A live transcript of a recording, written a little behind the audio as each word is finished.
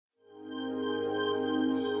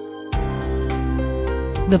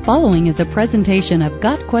The following is a presentation of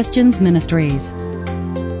Got Questions Ministries.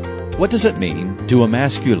 What does it mean to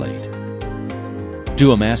emasculate?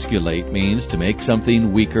 To emasculate means to make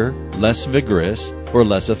something weaker, less vigorous, or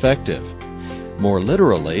less effective. More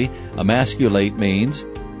literally, emasculate means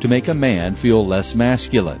to make a man feel less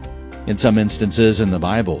masculine. In some instances in the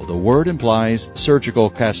Bible, the word implies surgical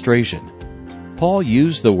castration. Paul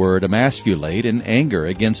used the word emasculate in anger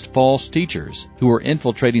against false teachers who were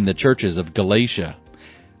infiltrating the churches of Galatia.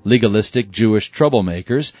 Legalistic Jewish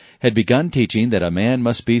troublemakers had begun teaching that a man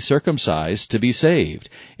must be circumcised to be saved,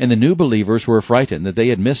 and the new believers were frightened that they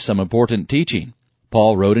had missed some important teaching.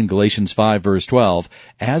 Paul wrote in Galatians 5 verse 12,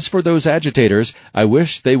 "As for those agitators, I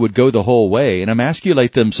wish they would go the whole way and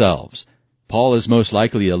emasculate themselves." Paul is most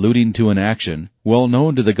likely alluding to an action, well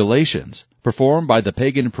known to the Galatians, performed by the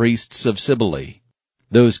pagan priests of Cybele.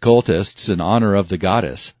 Those cultists, in honor of the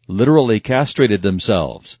goddess, literally castrated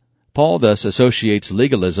themselves. Paul thus associates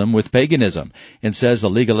legalism with paganism and says the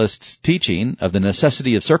legalists' teaching of the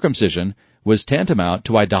necessity of circumcision was tantamount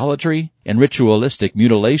to idolatry and ritualistic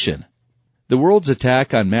mutilation. The world's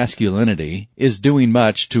attack on masculinity is doing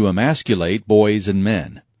much to emasculate boys and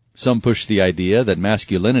men. Some push the idea that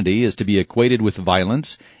masculinity is to be equated with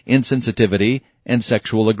violence, insensitivity, and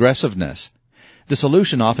sexual aggressiveness. The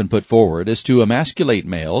solution often put forward is to emasculate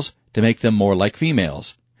males to make them more like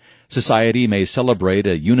females. Society may celebrate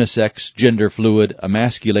a unisex, gender-fluid,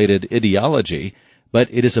 emasculated ideology, but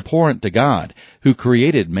it is abhorrent to God, who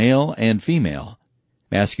created male and female.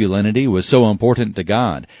 Masculinity was so important to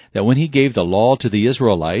God that when He gave the law to the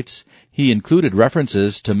Israelites, He included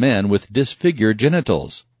references to men with disfigured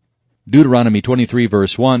genitals. Deuteronomy 23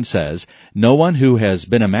 verse 1 says, "No one who has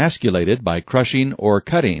been emasculated by crushing or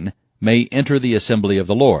cutting may enter the assembly of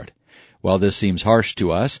the Lord." While this seems harsh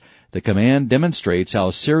to us, the command demonstrates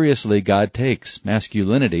how seriously God takes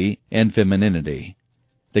masculinity and femininity.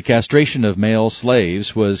 The castration of male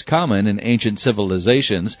slaves was common in ancient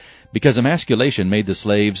civilizations because emasculation made the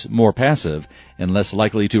slaves more passive and less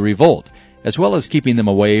likely to revolt, as well as keeping them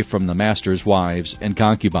away from the master's wives and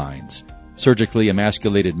concubines. Surgically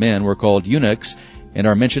emasculated men were called eunuchs and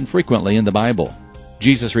are mentioned frequently in the Bible.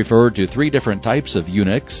 Jesus referred to 3 different types of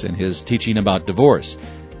eunuchs in His teaching about divorce.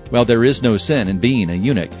 While there is no sin in being a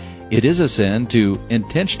eunuch, it is a sin to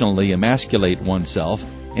intentionally emasculate oneself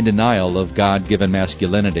in denial of God-given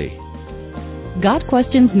masculinity. Got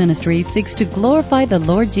Questions Ministries seeks to glorify the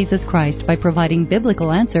Lord Jesus Christ by providing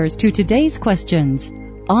biblical answers to today's questions.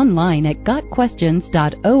 Online at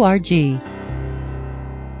gotquestions.org.